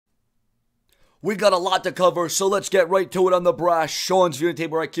We got a lot to cover, so let's get right to it on the Brash. Sean's viewing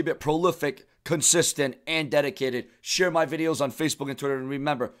table where I keep it prolific, consistent, and dedicated. Share my videos on Facebook and Twitter. And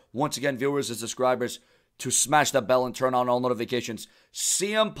remember, once again, viewers and subscribers, to smash the bell and turn on all notifications.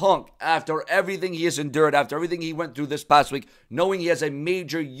 CM Punk, after everything he has endured, after everything he went through this past week, knowing he has a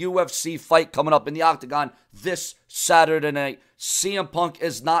major UFC fight coming up in the Octagon this Saturday night, CM Punk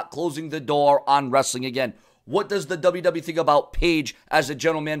is not closing the door on wrestling again. What does the WWE think about Paige as the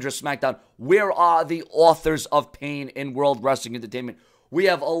general manager of SmackDown? Where are the authors of pain in World Wrestling Entertainment? We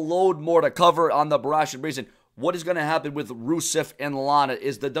have a load more to cover on the Brash and Brazen. What is going to happen with Rusev and Lana?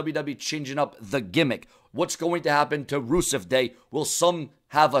 Is the WWE changing up the gimmick? What's going to happen to Rusev Day? Will some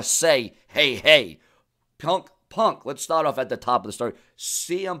have a say? Hey. Punk, let's start off at the top of the story.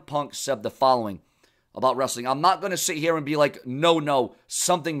 CM Punk said the following about wrestling. I'm not going to sit here and be like, no,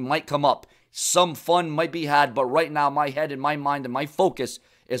 something might come up. Some fun might be had, but right now my head and my mind and my focus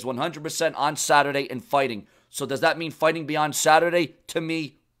is 100% on Saturday and fighting. So does that mean fighting beyond Saturday? To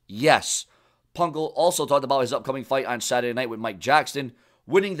me, yes. Punk also talked about his upcoming fight on Saturday night with Mike Jackson,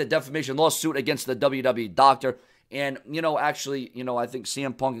 winning the defamation lawsuit against the WWE doctor. And, I think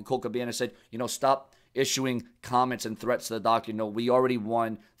CM Punk and Cole Cabana said, stop issuing comments and threats to the doctor. We already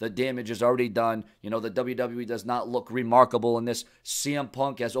won. The damage is already done. The WWE does not look remarkable in this. CM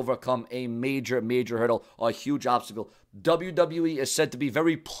Punk has overcome a major hurdle, a huge obstacle. WWE is said to be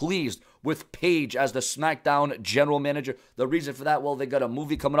very pleased with Paige as the SmackDown general manager. The reason for that, well, they got a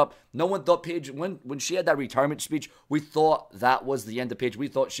movie coming up. No one thought Paige, when she had that retirement speech, we thought that was the end of Paige. We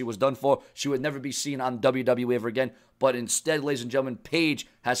thought she was done for. She would never be seen on WWE ever again. But instead, ladies and gentlemen, Paige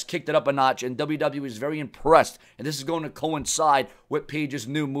has kicked it up a notch, and WWE is very impressed. And this is going to coincide with Paige's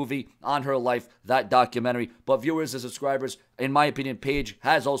new movie on her life, that documentary. But viewers and subscribers, in my opinion, Paige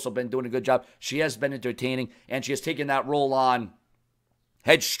has also been doing a good job. She has been entertaining, and she has taken that role on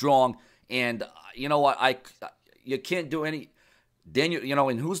headstrong. And you know what? You can't do any... Daniel,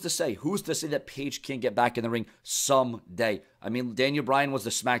 and who's to say? Who's to say that Paige can't get back in the ring someday? I mean, Daniel Bryan was the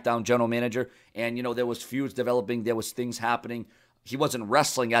SmackDown general manager, and, there was feuds developing. There was things happening. He wasn't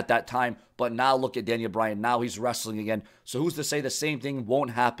wrestling at that time, but now look at Daniel Bryan. Now he's wrestling again. So who's to say the same thing won't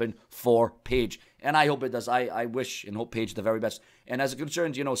happen for Paige? And I hope it does. I wish and hope Paige the very best. And as it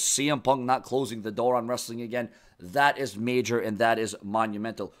concerns, CM Punk not closing the door on wrestling again, that is major and that is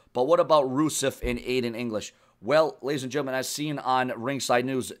monumental. But what about Rusev and Aiden English? Well, ladies and gentlemen, as seen on Ringside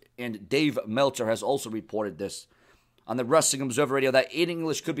News, and Dave Meltzer has also reported this on the Wrestling Observer Radio, that Aiden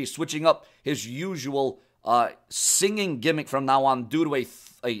English could be switching up his usual singing gimmick from now on due to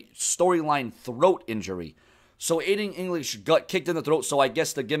a storyline throat injury. So Aiden English got kicked in the throat, so I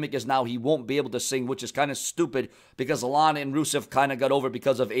guess the gimmick is now he won't be able to sing, which is kind of stupid because Lana and Rusev kind of got over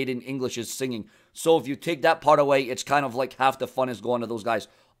because of Aiden English's singing. So if you take that part away, it's kind of like half the fun is going to those guys.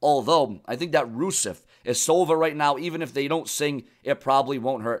 Although, I think that Rusev is so over right now, even if they don't sing, it probably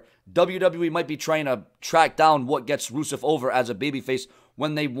won't hurt. WWE might be trying to track down what gets Rusev over as a babyface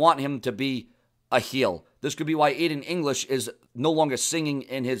when they want him to be a heel. This could be why Aiden English is no longer singing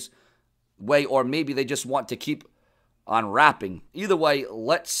in his way, or maybe they just want to keep on rapping. Either way,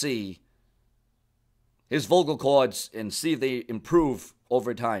 let's see his vocal cords and see if they improve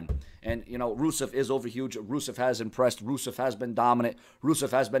over time. And, Rusev is over huge. Rusev has impressed. Rusev has been dominant.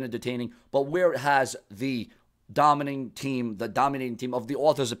 Rusev has been entertaining. But where has the dominating team of the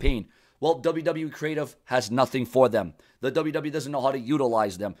Authors of Pain? Well, WWE Creative has nothing for them. The WWE doesn't know how to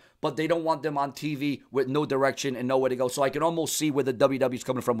utilize them. But they don't want them on TV with no direction and nowhere to go. So I can almost see where the WWE is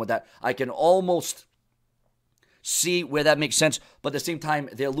coming from with that. I can almost see where that makes sense. But at the same time,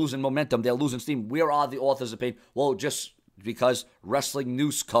 they're losing momentum. They're losing steam. Where are the Authors of Pain? Well, just because Wrestling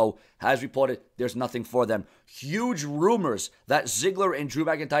News Co. has reported there's nothing for them. Huge rumors that Ziggler and Drew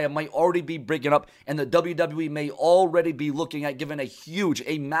McIntyre might already be breaking up, and the WWE may already be looking at giving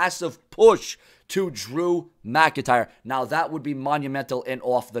a massive push to Drew McIntyre. Now, that would be monumental and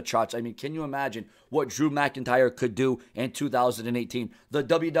off the charts. I mean, can you imagine what Drew McIntyre could do in 2018? The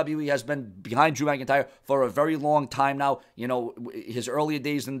WWE has been behind Drew McIntyre for a very long time now. His earlier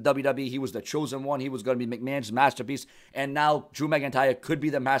days in the WWE, he was the chosen one. He was going to be McMahon's masterpiece. And now Drew McIntyre could be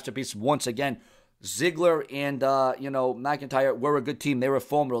the masterpiece once again. Ziggler and, McIntyre were a good team. They were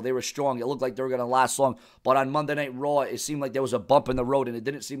formidable. They were strong. It looked like they were going to last long. But on Monday Night Raw, it seemed like there was a bump in the road, and it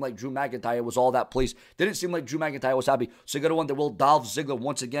didn't seem like Drew McIntyre was all that pleased. Didn't seem like Drew McIntyre was happy. So you got to wonder, will Dolph Ziggler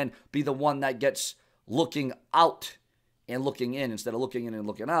once again be the one that gets looking out and looking in instead of looking in and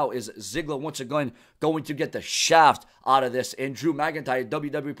looking out? Is Ziggler once again going to get the shaft out of this? And Drew McIntyre,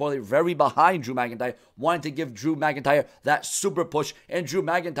 WWE reportedly very behind Drew McIntyre, wanting to give Drew McIntyre that super push. And Drew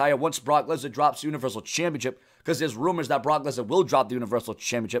McIntyre, once Brock Lesnar drops the Universal Championship, because there's rumors that Brock Lesnar will drop the Universal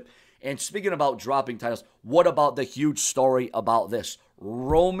Championship. And speaking about dropping titles, what about the huge story about this?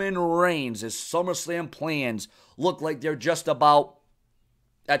 Roman Reigns' SummerSlam plans look like they're just about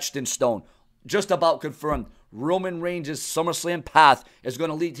etched in stone. Just about confirmed. Roman Reigns' SummerSlam path is going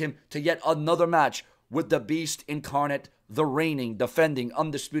to lead him to yet another match with the Beast incarnate, the reigning, defending,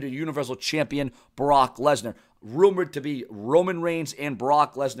 undisputed Universal Champion, Brock Lesnar. Rumored to be Roman Reigns and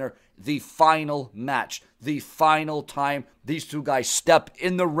Brock Lesnar, the final match. The final time these two guys step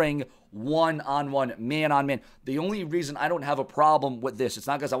in the ring, one-on-one, man-on-man. The only reason I don't have a problem with this, it's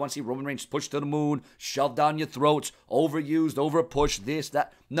not because I want to see Roman Reigns pushed to the moon, shoved down your throats, overused, overpushed, this,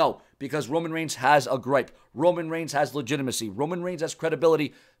 that. No, because Roman Reigns has a gripe. Roman Reigns has legitimacy. Roman Reigns has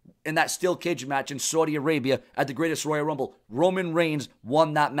credibility in that steel cage match in Saudi Arabia at the Greatest Royal Rumble. Roman Reigns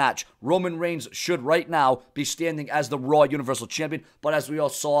won that match. Roman Reigns should right now be standing as the Raw Universal Champion, but as we all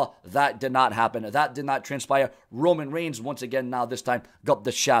saw, that did not happen. That did not transpire. Roman Reigns, once again now this time, got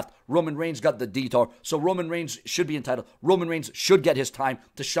the shaft. Roman Reigns got the detour, so Roman Reigns should be entitled. Roman Reigns should get his time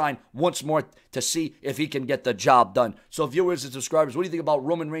to shine once more to see if he can get the job done. So viewers and subscribers, what do you think about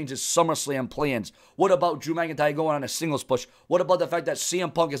Roman Reigns' SummerSlam plans? What about Drew McIntyre going on a singles push? What about the fact that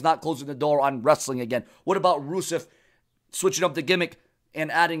CM Punk is not closing the door on wrestling again? What about Rusev switching up the gimmick and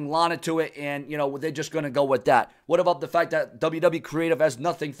adding Lana to it, and, you know, they're just going to go with that? What about the fact that WWE Creative has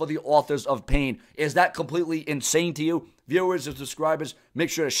nothing for the authors of pain? Is that completely insane to you? Viewers and subscribers, make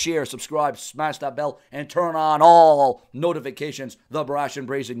sure to share, subscribe, smash that bell, and turn on all notifications. The Brash and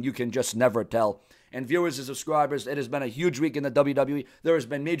Brazen, you can just never tell. And viewers and subscribers, it has been a huge week in the WWE. There has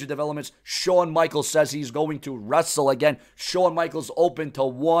been major developments. Shawn Michaels says he's going to wrestle again. Shawn Michaels open to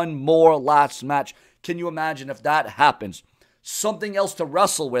one more last match. Can you imagine if that happens? Something else to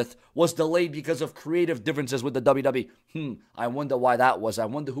wrestle with was delayed because of creative differences with the WWE. I wonder why that was. I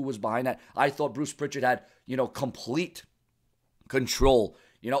wonder who was behind that. I thought Bruce Pritchard had, complete control.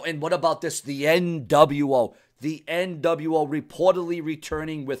 And what about this? The NWO. The NWO reportedly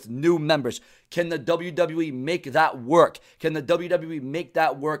returning with new members. Can the WWE make that work? Can the WWE make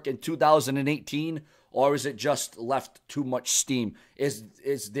that work in 2018? Or is it just left too much steam? Is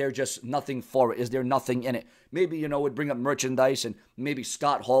there just nothing for it? Is there nothing in it? Maybe, it'd bring up merchandise, and maybe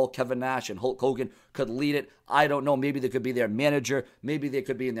Scott Hall, Kevin Nash, and Hulk Hogan could lead it. I don't know. Maybe they could be their manager. Maybe they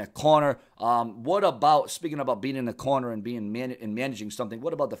could be in their corner. What about, speaking about being in the corner and being managing something,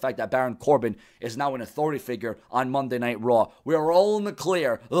 what about the fact that Baron Corbin is now an authority figure on Monday Night Raw? We're all in the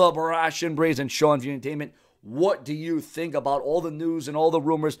clear. The Brash and Brazen, Sean View Entertainment. What do you think about all the news and all the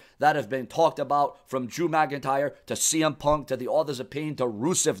rumors that have been talked about, from Drew McIntyre to CM Punk to the Authors of Pain to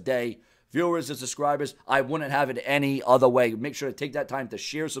Rusev Day? Viewers and subscribers, I wouldn't have it any other way. Make sure to take that time to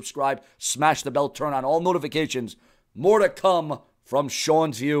share, subscribe, smash the bell, turn on all notifications. More to come from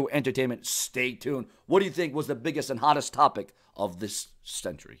Sean's View Entertainment. Stay tuned. What do you think was the biggest and hottest topic of this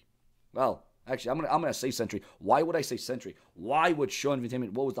century? Well, actually, I'm gonna say century. Why would I say century? Why would Sean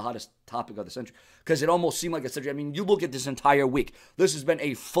Entertainment? What was the hottest topic of the century? Because it almost seemed like a century. I mean, you look at this entire week. This has been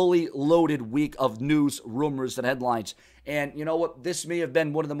a fully loaded week of news, rumors, and headlines. And you know what? This may have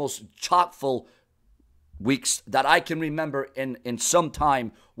been one of the most chock-full weeks that I can remember in some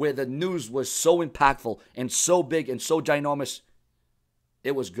time, where the news was so impactful and so big and so ginormous.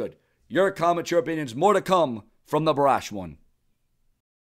 It was good. Your comment, your opinions, more to come from the Brash One.